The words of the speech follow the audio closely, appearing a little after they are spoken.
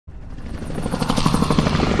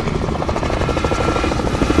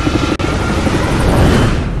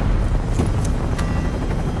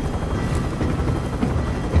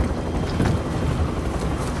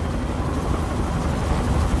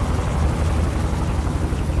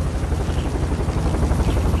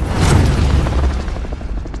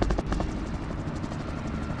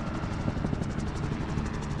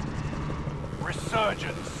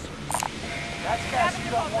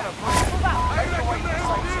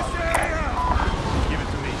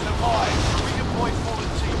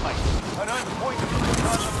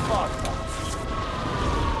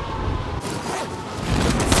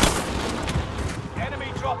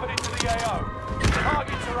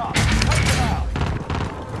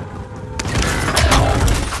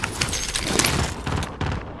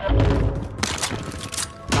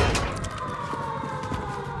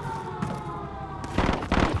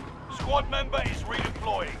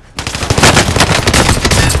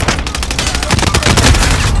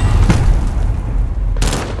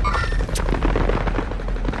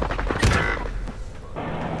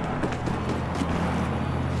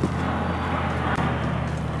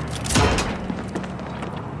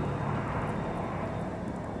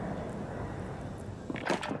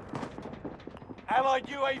Allied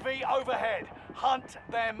UAV overhead. Hunt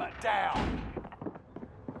them down.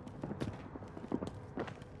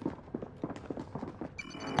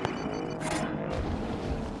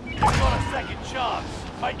 You've got a second chance.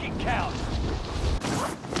 Make it count.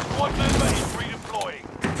 Squad member is redeploying.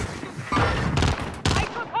 Wait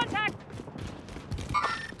for contact!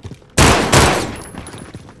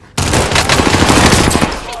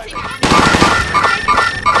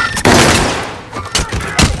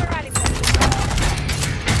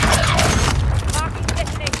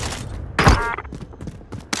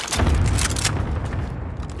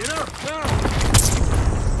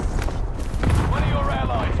 One of your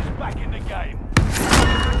allies is back in the game.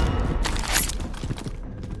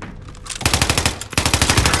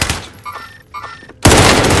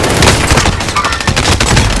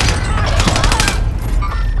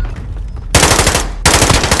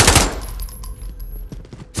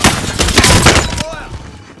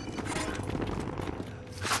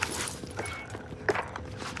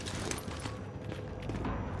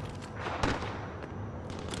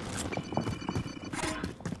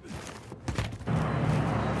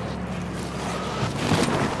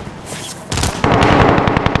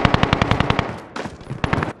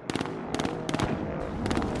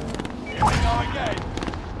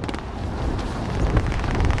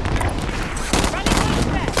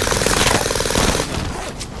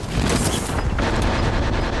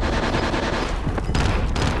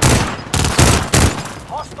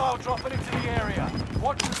 Hostile dropping into the area.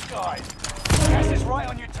 Watch the skies. Gas is right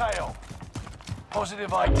on your tail.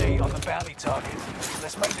 Positive ID on the bounty target.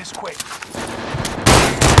 Let's make this quick.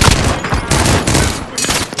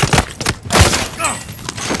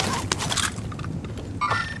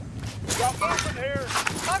 Got movement here.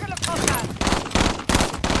 Target of contact!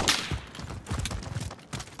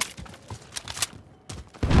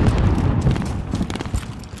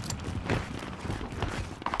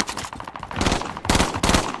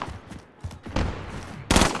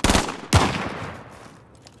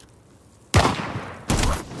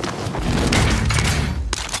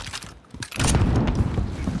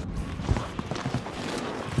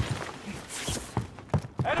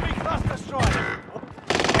 Enemy cluster strike.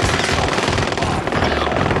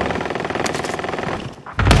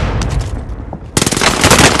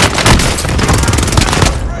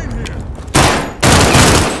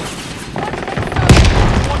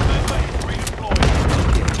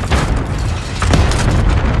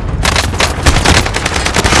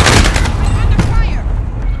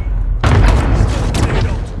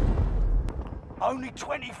 Only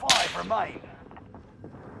 25 remain.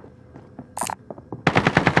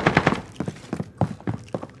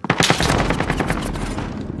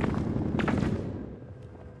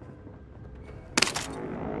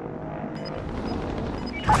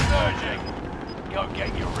 Surging. Go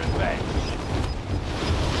get your revenge.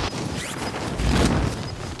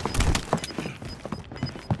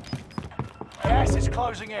 Gas is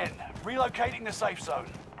closing in. Relocating the safe zone.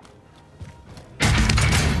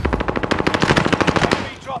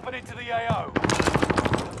 Enemy dropping into the AO.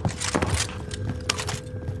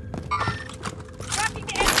 Tracking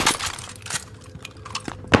the enemy!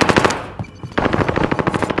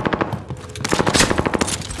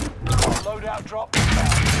 Loadout drop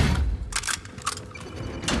inbound.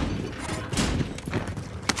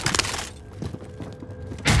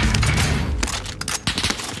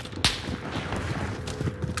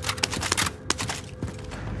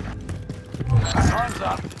 Time's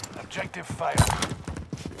up. Objective failed.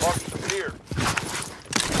 Marksman here.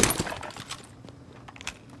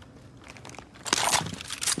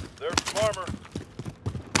 There's some armor.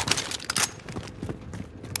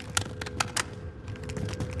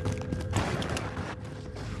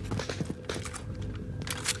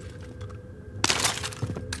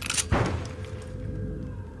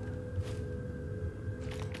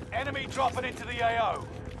 Enemy dropping into the AO.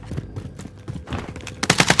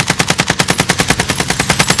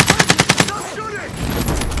 Stop shooting!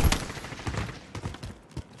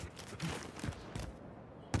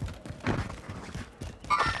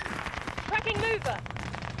 Tracking mover!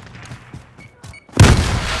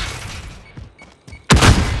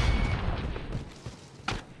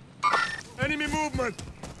 Enemy movement!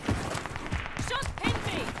 Shots pinned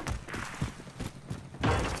me!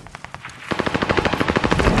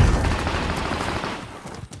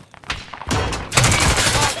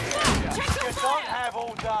 Check You your don't fire! have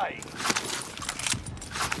all day.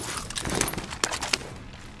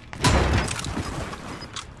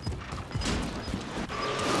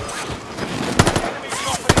 Enemy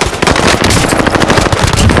dropping.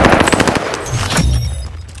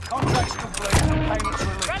 Contracts complete and payments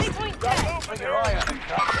released. Rally point down! Keep your eye on the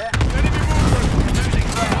cut, yeah? Enemy movement!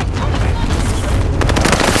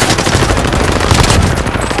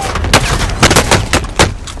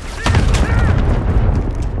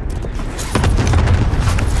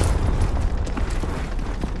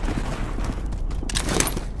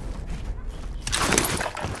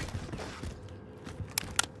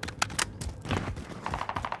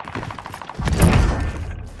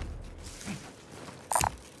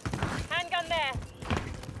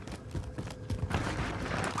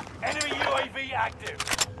 UAV active.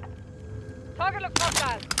 Target looks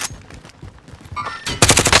hostile.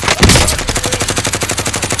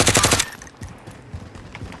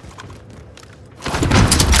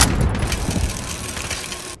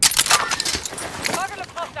 Target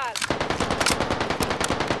looks hostile.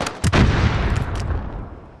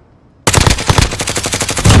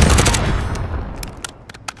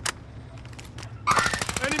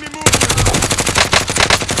 Enemy movement!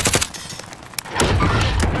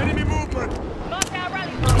 Enemy movement! Mark our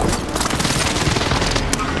rally point.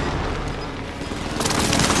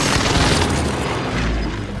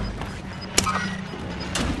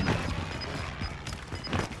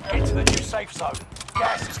 Get to the new safe zone.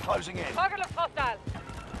 Gas is closing in. Target looks hostile.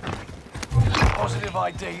 Positive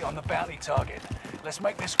ID on the bounty target. Let's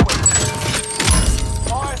make this quick.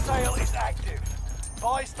 Fire sale is active.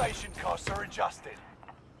 Buy station costs are adjusted.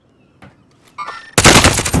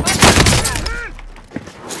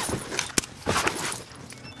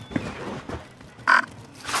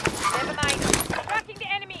 Never mind. Tracking the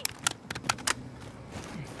enemy.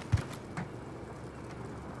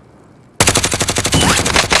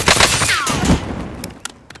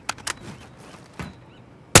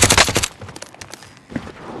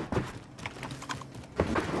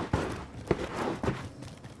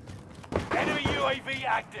 Enemy UAV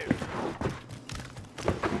active.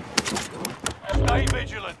 Stay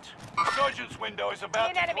vigilant. Resurgence window is about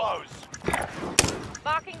An to enemy. close.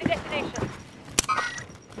 Marking the destination.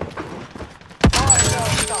 Fire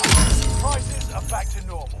sale done. Prices are back to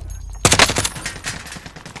normal.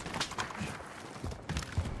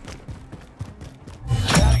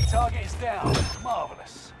 Bounty target is down.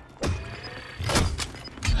 Marvelous.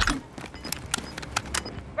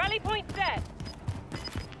 Rally point set.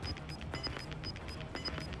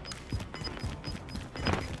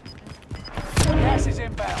 Gas is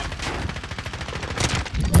inbound.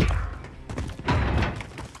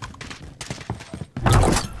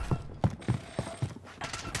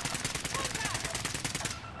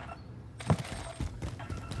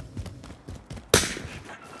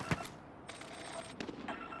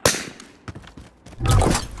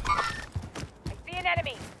 I see an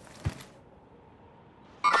enemy.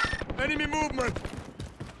 Enemy movement!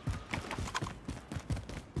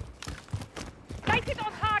 Sighted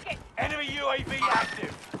on target. Enemy UAV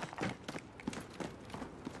active.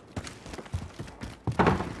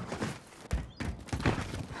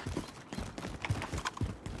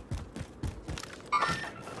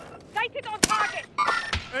 Sighted on target.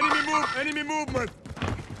 Enemy movement!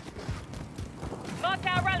 Marked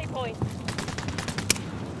our rally point.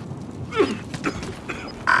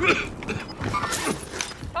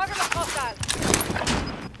 Target looks hostile.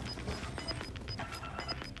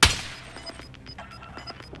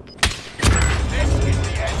 This is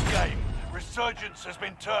the end game. Resurgence has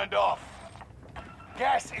been turned off.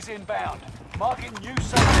 Gas is inbound. Marking new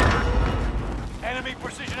sector. Enemy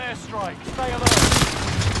precision airstrike. Stay alert.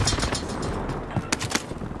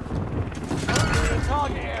 Move to the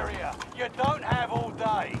target area. You don't have all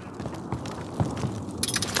day.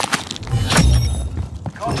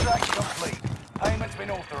 Contract complete. Payment's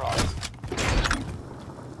been authorized.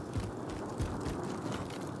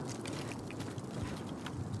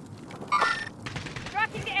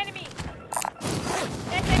 Tracking the enemy.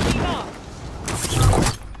 SMG marked.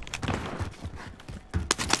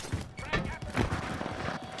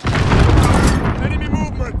 Enemy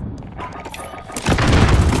movement!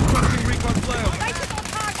 Requesting recon flyover. Sighted on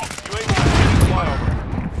target. UAV flyover.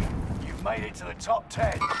 You've made it to the top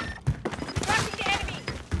 10. Tracking the enemy.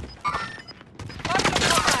 Target looks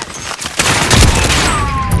hostile.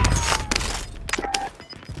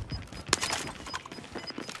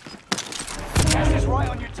 Gas is right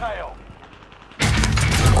on your tail.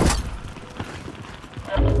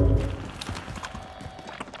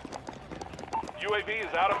 UAV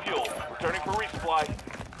is out of fuel. Returning for resupply.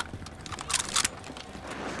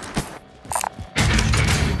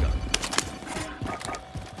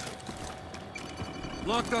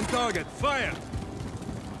 Locked on target. Fire!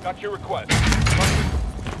 Got your request.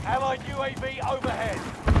 Allied UAV overhead.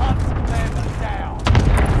 Hunt them down.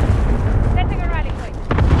 Setting a rally point.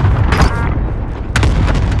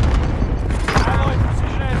 Allied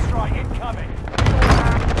precision airstrike incoming.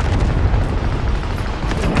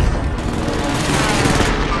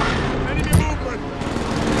 Enemy movement!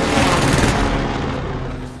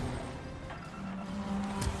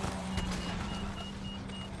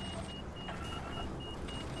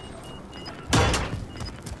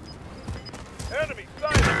 Enemy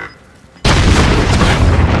sighted!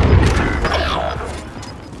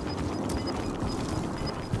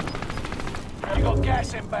 You got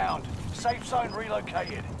gas inbound. Safe zone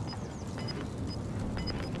relocated.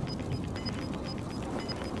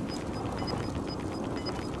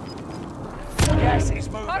 Gas is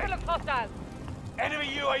moving. Target looks hostile. Enemy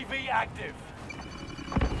UAV active.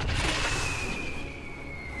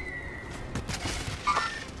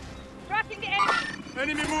 Tracking the enemy.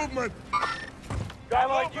 Enemy movement!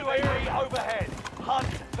 Allied UAV overhead.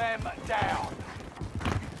 Hunt them down.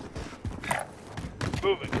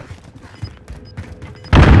 Moving.